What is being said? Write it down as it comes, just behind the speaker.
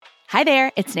Hi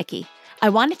there, it's Nikki. I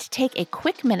wanted to take a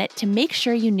quick minute to make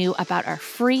sure you knew about our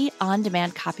free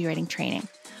on-demand copywriting training.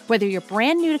 Whether you're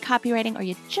brand new to copywriting or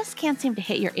you just can't seem to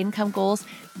hit your income goals,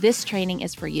 this training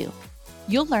is for you.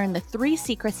 You'll learn the 3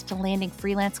 secrets to landing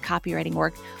freelance copywriting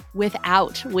work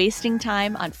without wasting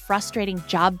time on frustrating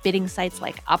job bidding sites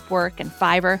like Upwork and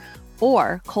Fiverr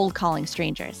or cold calling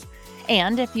strangers.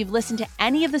 And if you've listened to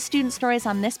any of the student stories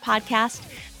on this podcast,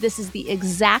 this is the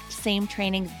exact same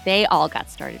training they all got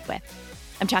started with.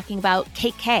 I'm talking about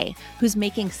Kate Kay, who's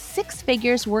making 6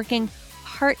 figures working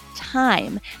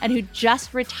part-time and who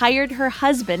just retired her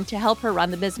husband to help her run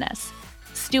the business.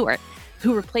 Stuart,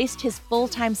 who replaced his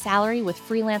full-time salary with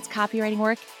freelance copywriting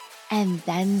work and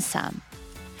then some.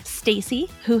 Stacy,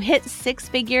 who hit 6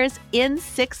 figures in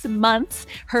 6 months,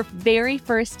 her very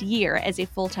first year as a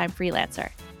full-time freelancer.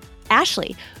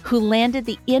 Ashley, who landed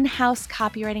the in-house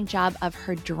copywriting job of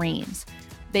her dreams.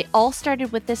 They all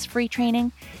started with this free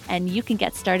training, and you can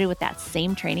get started with that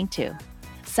same training too.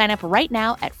 Sign up right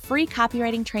now at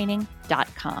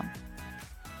freecopywritingtraining.com.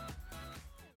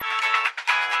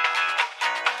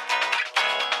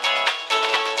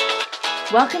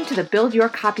 Welcome to the Build Your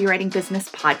Copywriting Business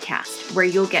podcast, where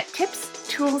you'll get tips,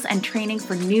 tools, and training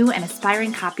for new and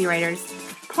aspiring copywriters,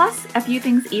 plus a few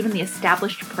things even the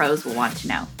established pros will want to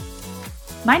know.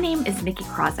 My name is Nikki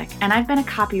Krosick, and I've been a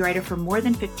copywriter for more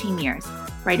than 15 years,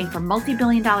 writing for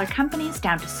multi-billion-dollar companies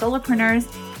down to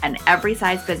solopreneurs and every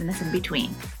size business in between.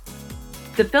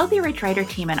 The Filthy Rich Writer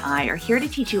team and I are here to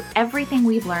teach you everything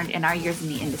we've learned in our years in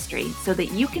the industry so that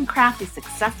you can craft a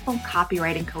successful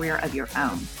copywriting career of your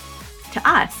own. To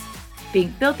us,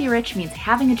 being filthy rich means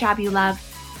having a job you love,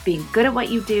 being good at what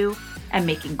you do, and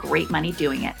making great money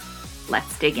doing it.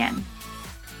 Let's dig in.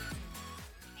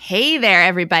 Hey there,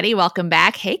 everybody. Welcome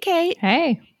back. Hey, Kate.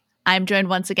 Hey. I'm joined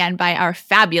once again by our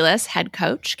fabulous head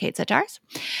coach, Kate Sittars.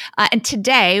 And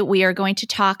today we are going to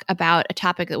talk about a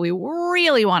topic that we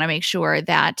really want to make sure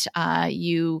that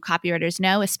you copywriters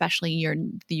know, especially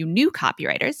you new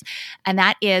copywriters, and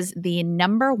that is the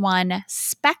number one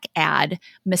spec ad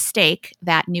mistake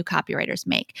that new copywriters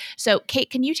make. So, Kate,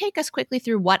 can you take us quickly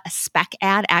through what a spec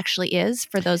ad actually is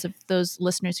for those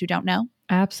listeners who don't know?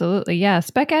 Absolutely. Yeah.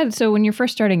 Spec ad. So when you're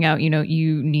first starting out,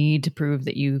 you need to prove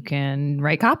that you can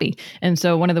write copy. And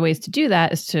so one of the ways to do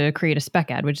that is to create a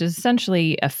spec ad, which is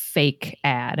essentially a fake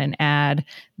ad, an ad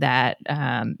that,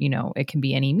 it can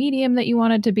be any medium that you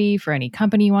want it to be, for any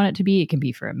company you want it to be. It can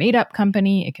be for a made up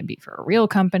company. It can be for a real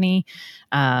company.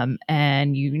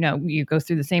 And you go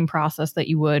through the same process that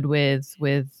you would with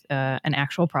an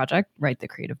actual project, write the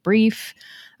creative brief,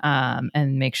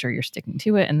 and make sure you're sticking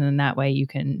to it. And then that way you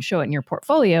can show it in your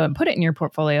portfolio and put it in your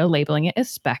portfolio, labeling it as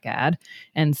spec ad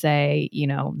and say,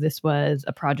 this was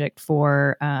a project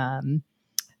for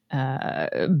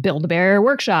Build-A-Bear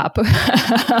workshop.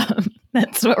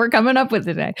 That's what we're coming up with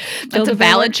today. That's a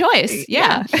valid choice.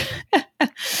 Yeah.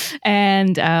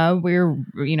 And we're,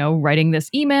 writing this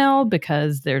email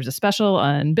because there's a special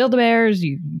on Build-A-Bears.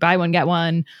 You buy one, get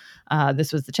one.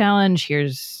 This was the challenge.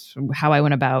 Here's how I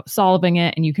went about solving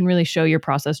it. And you can really show your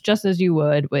process just as you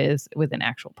would with an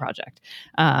actual project.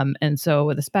 And so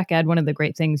with a spec ad, one of the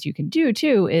great things you can do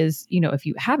too is, if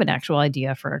you have an actual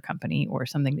idea for a company or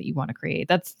something that you want to create,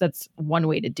 that's one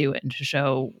way to do it and to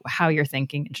show how you're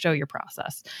thinking and show your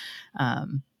process.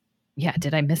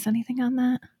 Did I miss anything on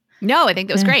that? No, I think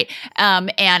that was great.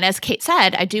 And as Kate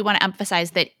said, I do want to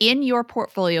emphasize that in your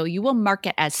portfolio, you will mark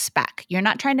it as spec. You're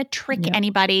not trying to trick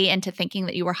anybody into thinking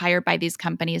that you were hired by these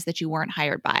companies that you weren't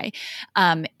hired by.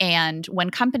 And when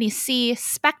companies see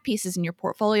spec pieces in your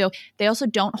portfolio, they also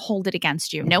don't hold it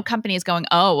against you. No company is going,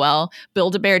 oh, well,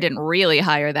 Build-A-Bear didn't really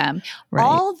hire them. Right.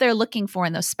 All they're looking for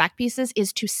in those spec pieces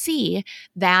is to see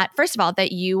that, first of all,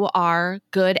 that you are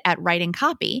good at writing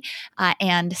copy.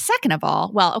 And second of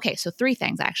all, so 3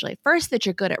 things actually. First, that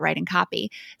you're good at writing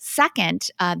copy. Second,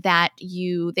 that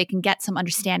they can get some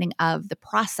understanding of the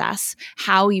process,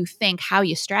 how you think, how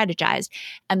you strategize.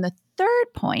 And the third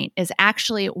point is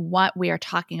actually what we are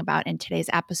talking about in today's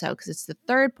episode, because it's the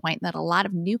third point that a lot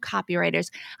of new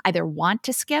copywriters either want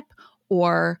to skip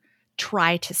or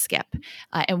try to skip.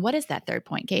 And what is that third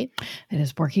point, Kate? It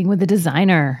is working with a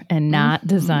designer and not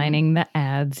designing the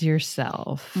ads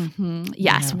yourself. Mm-hmm.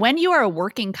 Yes. Yeah. When you are a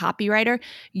working copywriter,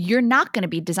 you're not going to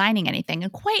be designing anything.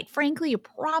 And quite frankly, you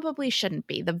probably shouldn't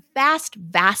be. The vast,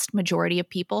 vast majority of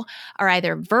people are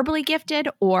either verbally gifted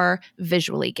or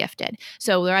visually gifted.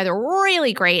 So they're either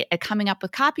really great at coming up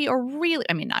with copy or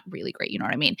not really great, you know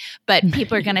what I mean? But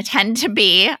people are going to tend to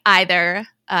be either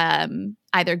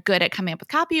either good at coming up with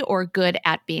copy or good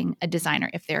at being a designer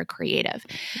if they're creative.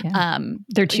 Yeah.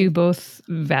 They're both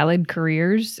valid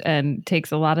careers and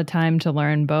takes a lot of time to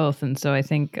learn both. And so I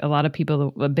think a lot of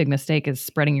people, a big mistake is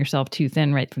spreading yourself too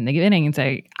thin right from the beginning and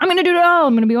say, I'm going to do it all.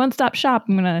 I'm going to be one-stop shop.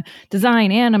 I'm going to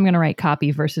design and I'm going to write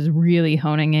copy, versus really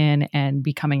honing in and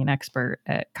becoming an expert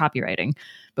at copywriting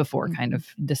before kind of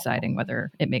deciding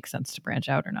whether it makes sense to branch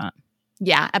out or not.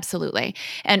 Yeah, absolutely.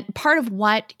 And part of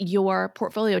what your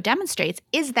portfolio demonstrates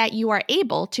is that you are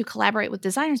able to collaborate with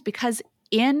designers, because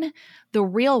in the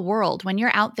real world, when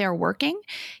you're out there working,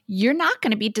 you're not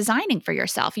going to be designing for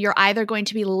yourself. You're either going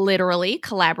to be literally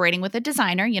collaborating with a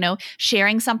designer,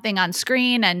 sharing something on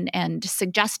screen and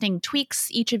suggesting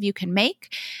tweaks each of you can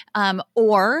make,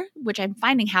 or, which I'm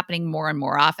finding happening more and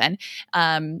more often,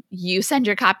 you send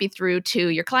your copy through to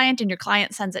your client and your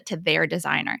client sends it to their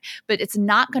designer. But it's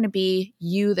not going to be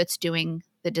you that's doing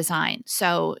the design.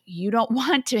 So you don't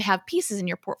want to have pieces in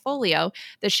your portfolio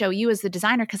that show you as the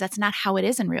designer, because that's not how it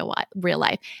is in real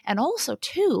life. And also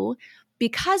too,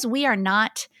 because we are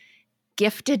not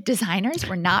gifted designers,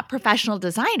 we're not professional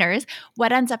designers,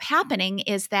 what ends up happening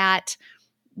is that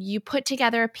you put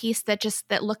together a piece that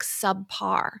looks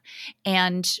subpar.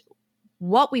 And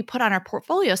what we put on our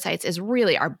portfolio sites is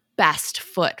really our best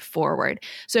foot forward.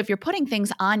 So if you're putting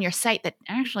things on your site that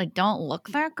actually don't look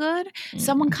that good,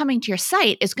 someone coming to your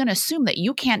site is going to assume that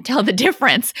you can't tell the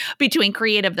difference between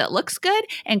creative that looks good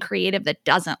and creative that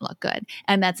doesn't look good.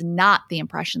 And that's not the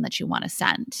impression that you want to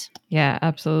send. Yeah,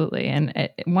 absolutely. And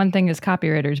one thing as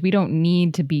copywriters, we don't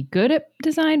need to be good at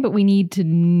design, but we need to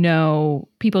know,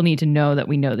 people need to know that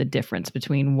we know the difference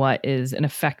between what is an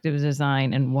effective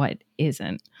design and what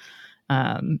isn't.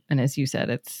 And as you said,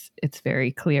 it's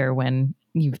very clear when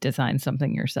you've designed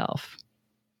something yourself.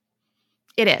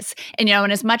 It is. And,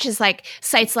 and as much as like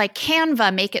sites like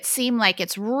Canva make it seem like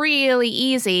it's really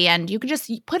easy and you can just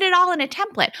put it all in a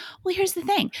template. Well, here's the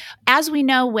thing. As we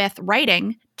know with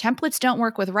writing, templates don't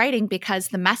work with writing because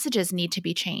the messages need to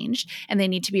be changed and they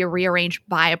need to be rearranged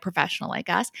by a professional like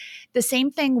us. The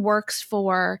same thing works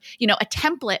for, a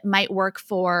template might work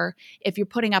for if you're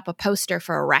putting up a poster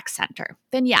for a rec center.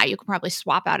 Then yeah, you can probably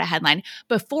swap out a headline.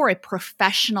 But for a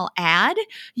professional ad,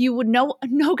 you would no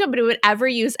company would ever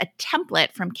use a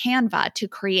template from Canva to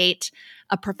create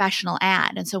a professional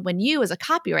ad. And so when you as a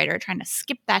copywriter are trying to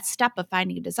skip that step of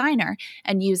finding a designer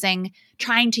and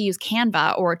trying to use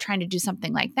Canva or trying to do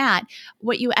something like that,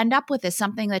 what you end up with is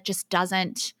something that just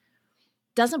doesn't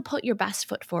put your best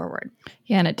foot forward.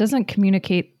 Yeah, and it doesn't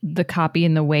communicate the copy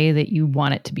in the way that you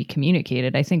want it to be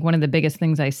communicated. I think one of the biggest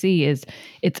things I see is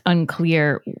it's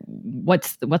unclear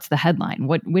what's the headline,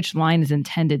 which line is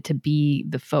intended to be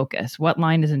the focus, what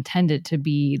line is intended to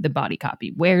be the body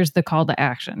copy, where's the call to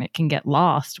action. It can get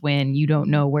lost when you don't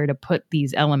know where to put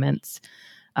these elements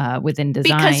within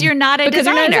design. Because you're not a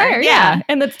designer. Yeah.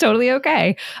 And that's totally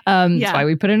okay. That's why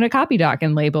we put it in a copy doc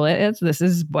and label it as, this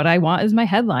is what I want as my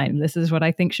headline. This is what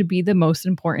I think should be the most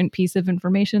important piece of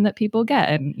information that people get.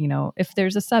 And, if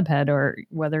there's a subhead or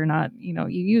whether or not, you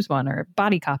use one or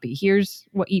body copy, here's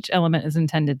what each element is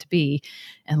intended to be,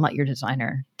 and let your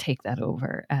designer take that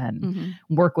over and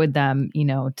work with them,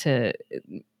 to...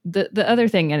 The other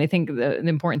thing, and I think the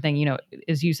important thing,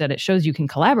 as you said, it shows you can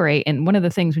collaborate. And one of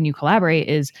the things when you collaborate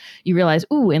is you realize,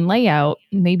 in layout,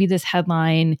 maybe this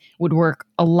headline would work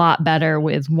a lot better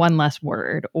with one less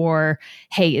word. Or,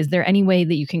 hey, is there any way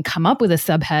that you can come up with a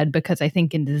subhead? Because I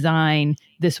think in design,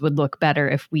 this would look better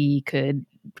if we could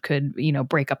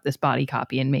break up this body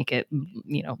copy and make it,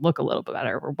 look a little bit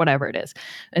better, or whatever it is.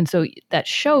 And so that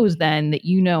shows then that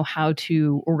you know how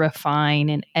to refine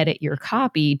and edit your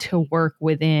copy to work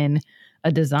within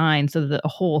a design so that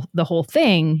the whole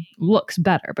thing looks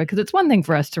better. Because it's one thing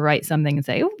for us to write something and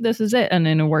say, oh, this is it. And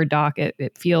in a Word doc,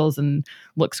 it feels and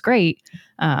looks great.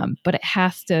 But it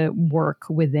has to work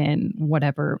within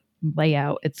whatever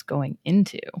layout it's going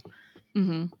into.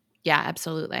 Mm-hmm. Yeah,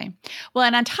 absolutely. Well,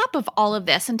 and on top of all of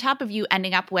this, on top of you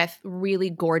ending up with really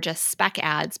gorgeous spec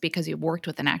ads because you've worked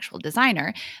with an actual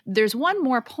designer, there's one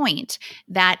more point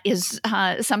that is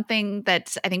something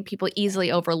that I think people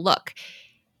easily overlook.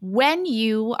 When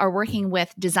you are working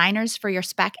with designers for your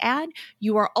spec ad,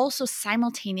 you are also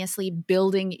simultaneously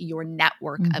building your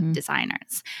network of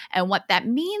designers. And what that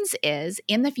means is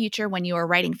in the future, when you are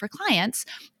writing for clients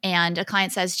and a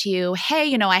client says to you,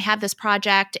 hey, I have this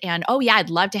project and, oh yeah, I'd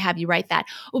love to have you write that.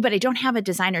 Oh, but I don't have a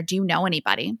designer. Do you know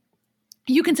anybody?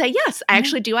 You can say, yes, I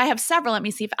actually do. I have several. Let me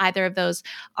see if either of those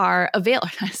are available.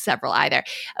 Several either.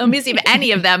 Let me see if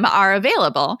any of them are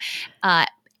available.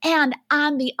 And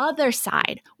on the other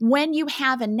side, when you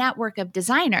have a network of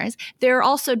designers, there are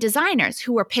also designers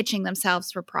who are pitching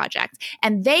themselves for projects.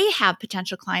 And they have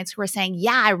potential clients who are saying,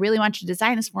 yeah, I really want you to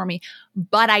design this for me,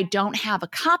 but I don't have a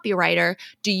copywriter.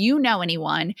 Do you know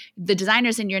anyone? The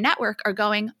designers in your network are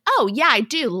going, oh, yeah, I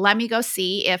do. Let me go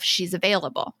see if she's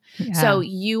available. Yeah. So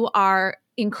you are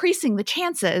increasing the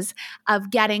chances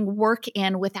of getting work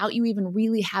in without you even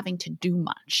really having to do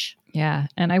much. Yeah.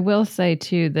 And I will say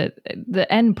too that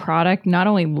the end product not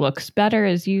only looks better,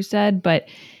 as you said, but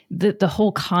the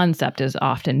whole concept is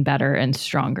often better and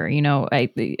stronger. You know,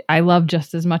 I love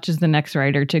just as much as the next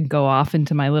writer to go off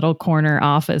into my little corner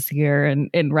office here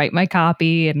and write my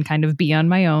copy and kind of be on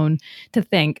my own to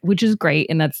think, which is great.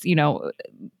 And that's, you know,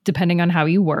 depending on how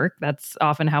you work, that's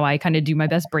often how I kind of do my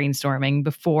best brainstorming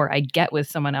before I get with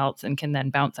someone else and can then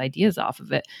bounce ideas off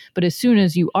of it. But as soon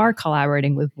as you are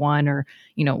collaborating with one, or,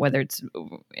 you know, whether it's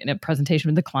in a presentation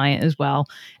with the client as well,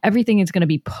 everything is going to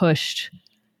be pushed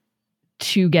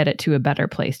to get it to a better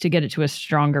place, to get it to a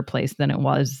stronger place than it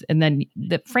was. And then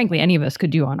that, frankly, any of us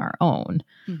could do on our own.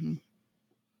 Mm-hmm.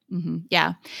 Mm-hmm.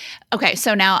 Yeah. Okay.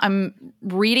 So now I'm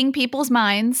reading people's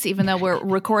minds, even though we're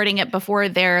recording it before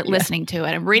they're listening to it.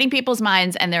 I'm reading people's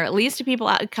minds, and there are at least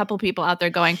a couple people out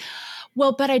there going,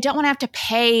 well, but I don't want to have to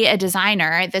pay a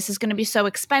designer. This is going to be so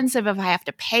expensive if I have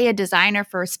to pay a designer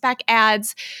for spec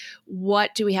ads.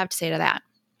 What do we have to say to that?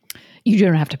 You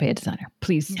don't have to pay a designer.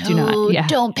 Please do not. Yeah.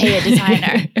 Don't pay a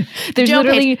designer. There's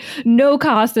literally no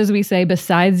cost, as we say,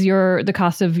 besides the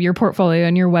cost of your portfolio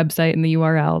and your website and the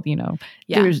URL. You know,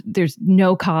 there's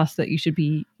no cost that you should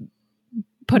be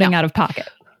putting out of pocket.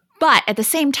 But at the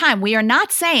same time, we are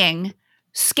not saying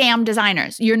scam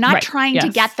designers. You're not trying to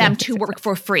get them to work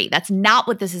for free. That's not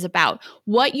what this is about.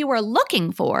 What you are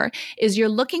looking for is you're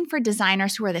looking for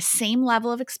designers who are the same level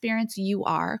of experience you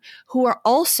are, who are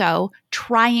also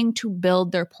trying to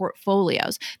build their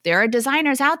portfolios. There are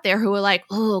designers out there who are like,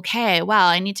 oh, okay, well,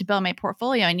 I need to build my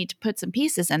portfolio. I need to put some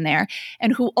pieces in there,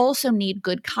 and who also need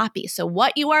good copy. So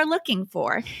what you are looking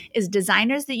for is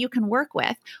designers that you can work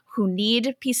with who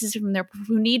need pieces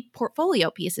who need portfolio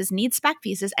pieces, need spec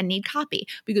pieces, and need copy,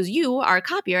 because you are a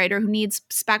copywriter who needs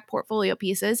spec portfolio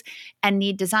pieces and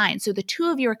need design. So the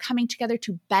two of you are coming together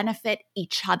to benefit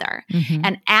each other. Mm-hmm.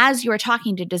 And as you're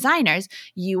talking to designers,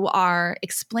 you are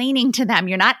explaining to them,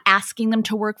 you're not asking them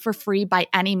to work for free by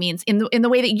any means, in the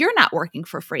way that you're not working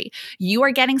for free. You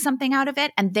are getting something out of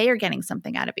it, and they are getting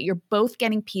something out of it. You're both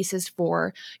getting pieces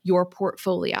for your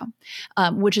portfolio,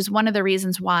 which is one of the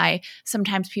reasons why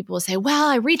sometimes people will say, well,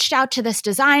 I reached out to this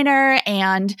designer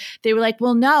and they were like,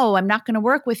 well, no, I'm not going to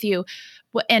work with you.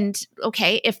 And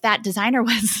okay, if that designer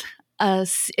was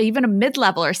even a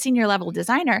mid-level or senior level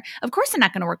designer, of course they're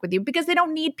not going to work with you because they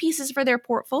don't need pieces for their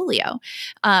portfolio.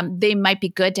 They might be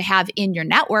good to have in your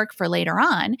network for later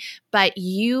on, but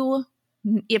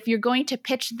if you're going to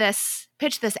pitch this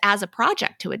as a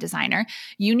project to a designer,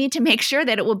 you need to make sure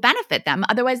that it will benefit them.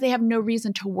 Otherwise, they have no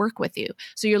reason to work with you.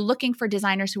 So you're looking for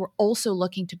designers who are also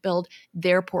looking to build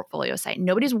their portfolio site.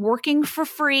 Nobody's working for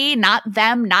free, not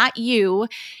them, not you.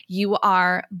 You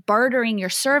are bartering your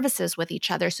services with each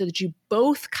other so that you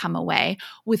both come away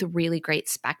with really great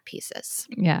spec pieces.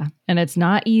 Yeah. And it's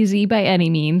not easy by any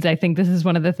means. I think this is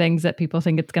one of the things that people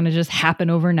think it's going to just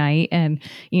happen overnight. And,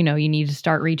 you know, you need to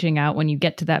start reaching out when you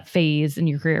get to that phase in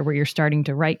your career where you're starting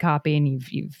to write copy and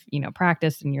you've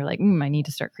practiced and you're like, I need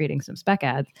to start creating some spec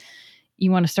ads. You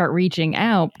want to start reaching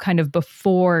out kind of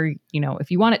before,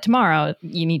 if you want it tomorrow,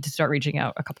 you need to start reaching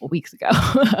out a couple of weeks ago.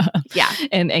 Yeah.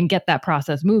 And get that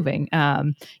process moving.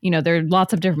 There are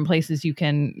lots of different places you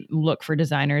can look for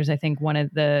designers. I think one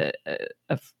of a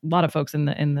lot of folks in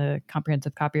the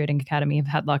Comprehensive Copywriting Academy have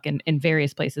had luck in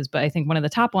various places, but I think one of the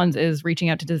top ones is reaching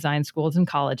out to design schools and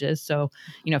colleges. So,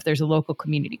 if there's a local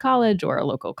community college or a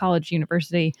local college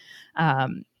university,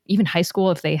 even high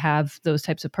school, if they have those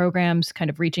types of programs, kind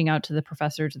of reaching out to the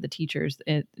professors or the teachers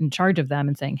in charge of them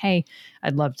and saying, hey,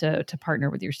 I'd love to partner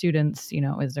with your students.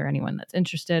 Is there anyone that's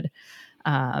interested?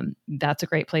 That's a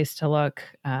great place to look.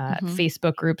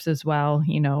 Facebook groups as well.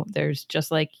 There's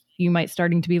just like you might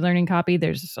starting to be learning copy.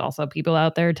 There's also people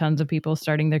out there, tons of people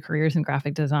starting their careers in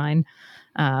graphic design.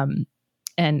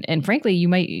 And frankly, you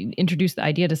might introduce the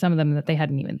idea to some of them that they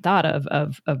hadn't even thought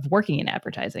of working in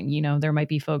advertising. There might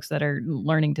be folks that are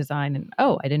learning design and,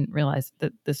 I didn't realize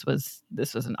that this was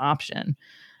an option,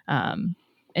 and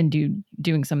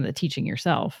doing some of the teaching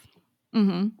yourself.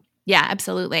 Mm-hmm. Yeah,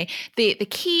 absolutely. The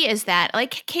key is that,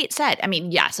 like Kate said,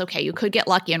 yes, okay, you could get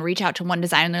lucky and reach out to one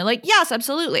designer and they're like, yes,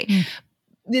 absolutely.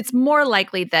 it's more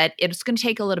likely that it's going to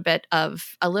take a little bit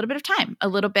of time, a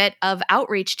little bit of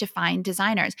outreach to find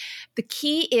designers. The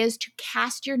key is to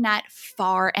cast your net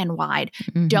far and wide.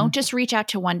 Mm-hmm. Don't just reach out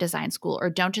to one design school, or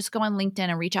don't just go on LinkedIn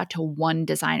and reach out to one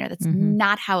designer. That's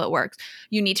not how it works.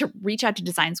 You need to reach out to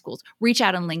design schools, reach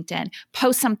out on LinkedIn,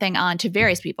 post something on to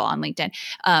various people on LinkedIn.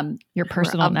 Your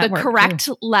personal network. The correct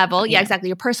level. Yeah, exactly.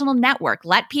 Your personal network.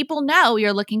 Let people know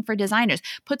you're looking for designers.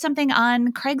 Put something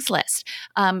on Craigslist.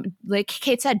 Like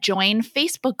Kate said, join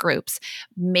Facebook groups.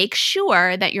 Make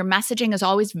sure that your messaging is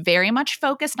always very much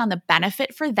focused on the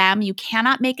benefit for them. You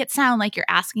cannot make it sound like you're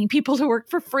asking people to work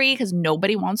for free, because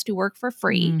nobody wants to work for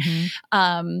free.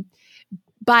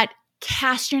 But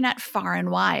cast your net far and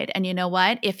wide. And you know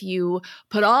what? If you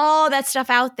put all that stuff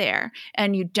out there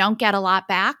and you don't get a lot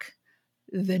back,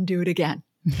 then do it again.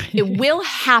 It will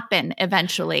happen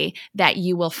eventually that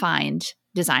you will find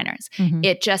designers.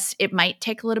 It might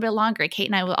take a little bit longer. Kate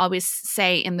and I will always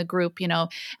say in the group, in our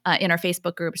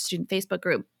Facebook group, student Facebook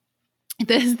group,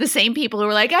 the same people who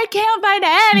are like, I can't find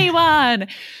anyone.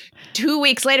 2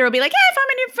 weeks later, we'll be like, hey, I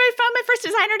found my first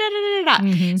designer. Da, da,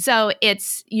 da, da. So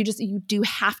you do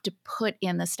have to put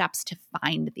in the steps to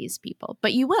find these people,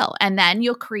 but you will. And then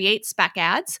you'll create spec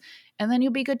ads, and then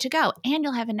you'll be good to go. And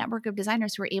you'll have a network of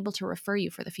designers who are able to refer you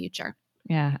for the future.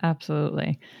 Yeah,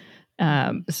 absolutely.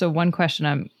 So one question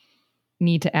I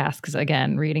need to ask, because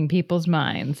again, reading people's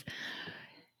minds,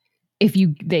 if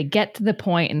they get to the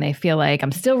point and they feel like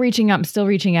I'm still reaching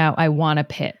out, I want to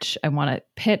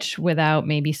pitch without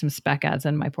maybe some spec ads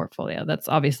in my portfolio. That's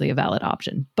obviously a valid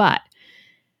option. But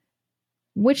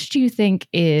which do you think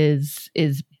is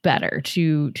better,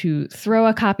 to throw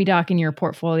a copy doc in your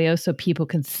portfolio so people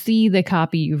can see the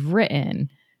copy you've written,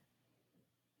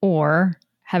 or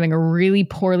having a really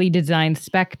poorly designed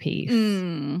spec piece?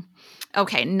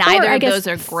 Okay, neither of those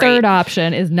are great. Third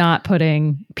option is not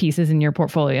putting pieces in your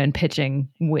portfolio and pitching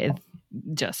with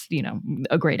just,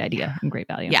 a great idea and great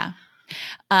value. Yeah.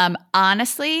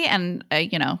 Honestly, and I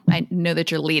know that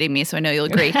you're leading me, so I know you'll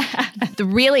agree.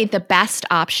 The best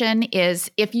option is,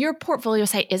 if your portfolio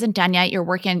site isn't done yet, you're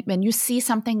working, and you see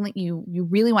something that you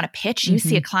really want to pitch, you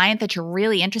see a client that you're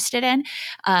really interested in,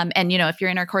 and if you're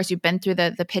in our course, you've been through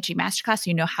the pitching masterclass,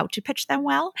 you know how to pitch them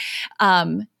well.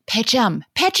 Pitch them.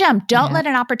 Don't let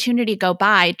an opportunity go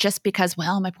by just because,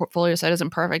 well, my portfolio site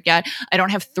isn't perfect yet. I don't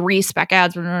have 3 spec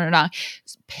ads.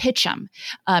 Pitch them.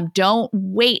 Don't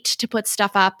wait to put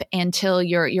stuff up until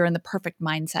you're in the perfect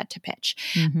mindset to pitch.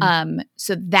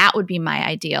 So that would be my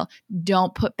ideal.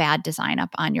 Don't put bad design up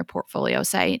on your portfolio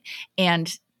site,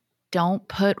 and don't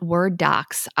put Word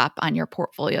docs up on your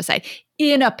portfolio site.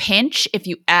 In a pinch, if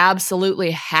you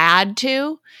absolutely had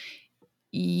to,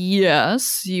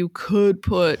 yes, you could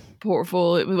put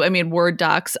Word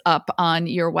docs up on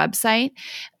your website.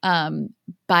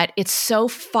 But it's so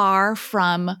far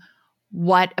from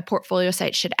what a portfolio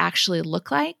site should actually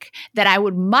look like that I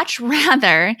would much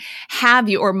rather have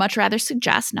you, or much rather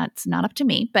suggest, it's not up to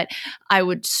me, but I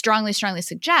would strongly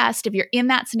suggest, if you're in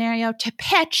that scenario, to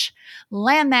pitch,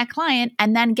 land that client,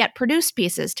 and then get produced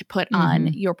pieces to put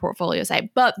on your portfolio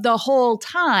site. But the whole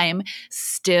time,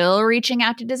 still reaching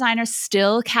out to designers,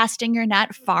 still casting your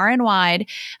net far and wide,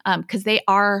 because they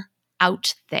are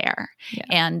out there. Yeah.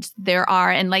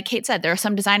 And like Kate said, there are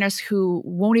some designers who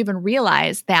won't even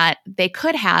realize that they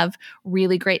could have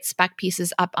really great spec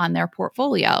pieces up on their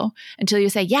portfolio until you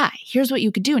say, yeah, here's what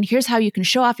you could do, and here's how you can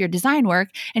show off your design work,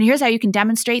 and here's how you can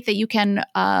demonstrate that you can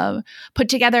put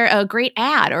together a great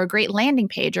ad or a great landing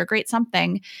page or a great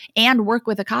something, and work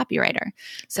with a copywriter.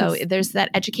 So there's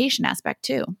that education aspect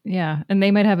too. Yeah. And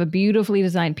they might have a beautifully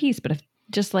designed piece, but if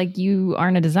just like you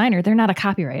aren't a designer, they're not a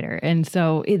copywriter. And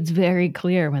so it's very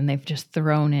clear when they've just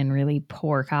thrown in really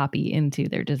poor copy into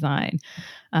their design.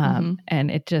 And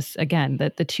it just, again,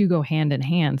 the two go hand in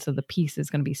hand. So the piece is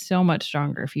going to be so much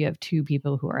stronger if you have 2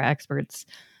 people who are experts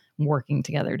working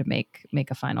together to make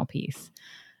a final piece.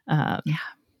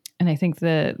 And I think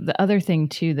the other thing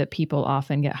too that people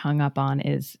often get hung up on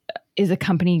is a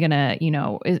company going to,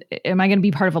 am I going to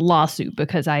be part of a lawsuit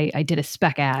because I did a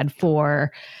spec ad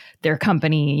for their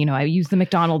company? I used the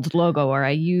McDonald's logo, or I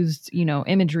used,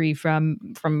 imagery from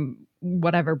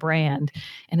whatever brand.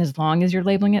 And as long as you're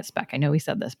labeling it spec, I know we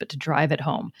said this, but to drive it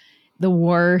home, the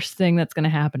worst thing that's going to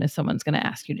happen is someone's going to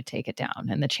ask you to take it down.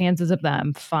 And the chances of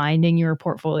them finding your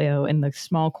portfolio in the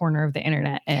small corner of the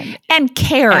internet and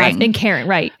caring,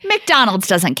 right? McDonald's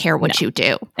doesn't care what you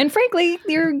do. And frankly,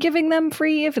 you're giving them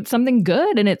free if it's something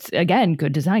good and it's, again,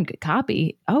 good design, good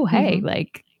copy. Oh,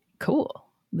 hey, cool.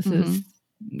 This is,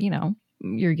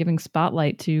 you're giving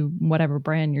spotlight to whatever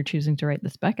brand you're choosing to write the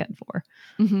spec ad for.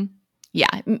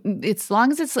 Yeah, as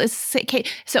long as it's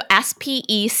so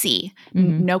SPEC,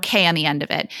 no K on the end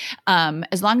of it.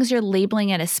 As long as you're labeling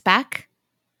it a spec,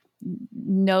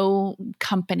 no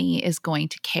company is going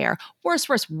to care.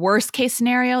 Worst case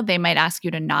scenario, they might ask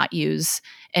you to not use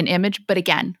an image. But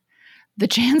again, the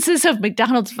chances of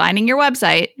McDonald's finding your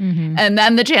website and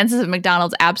then the chances of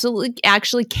McDonald's absolutely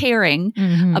actually caring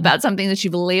about something that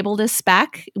you've labeled as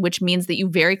spec, which means that you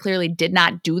very clearly did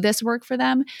not do this work for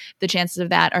them, the chances of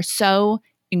that are so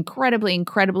incredibly,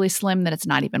 incredibly slim that it's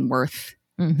not even worth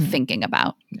thinking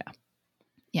about.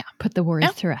 Yeah. Put the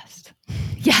worries to rest.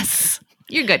 Yes.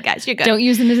 You're good, guys. You're good. Don't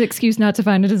use them as an excuse not to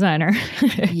find a designer.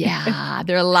 Yeah.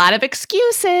 There are a lot of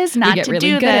excuses not to really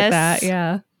do good this. At that,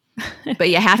 yeah. But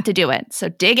you have to do it. So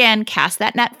dig in, cast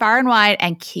that net far and wide,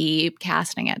 and keep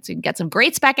casting it. So you can get some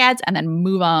great spec ads and then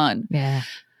move on. Yeah.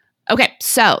 Okay,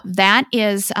 so that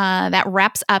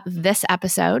wraps up this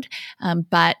episode.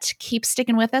 But keep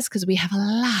sticking with us because we have a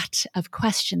lot of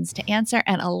questions to answer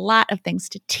and a lot of things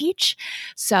to teach.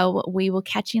 So we will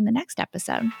catch you in the next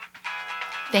episode.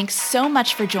 Thanks so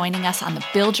much for joining us on the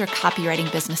Build Your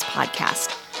Copywriting Business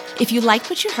podcast. If you liked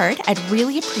what you heard, I'd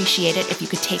really appreciate it if you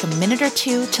could take a minute or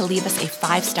two to leave us a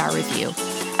 5-star review.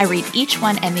 I read each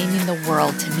one and they mean the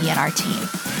world to me and our team.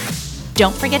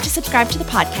 Don't forget to subscribe to the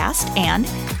podcast, and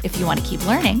if you want to keep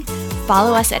learning,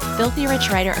 follow us at Filthy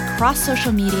Rich Writer across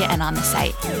social media and on the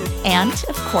site. And,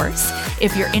 of course,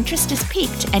 if your interest is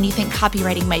piqued and you think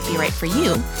copywriting might be right for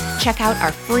you, check out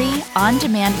our free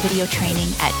on-demand video training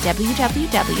at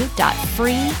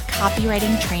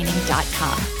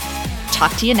www.freecopywritingtraining.com.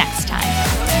 Talk to you next time.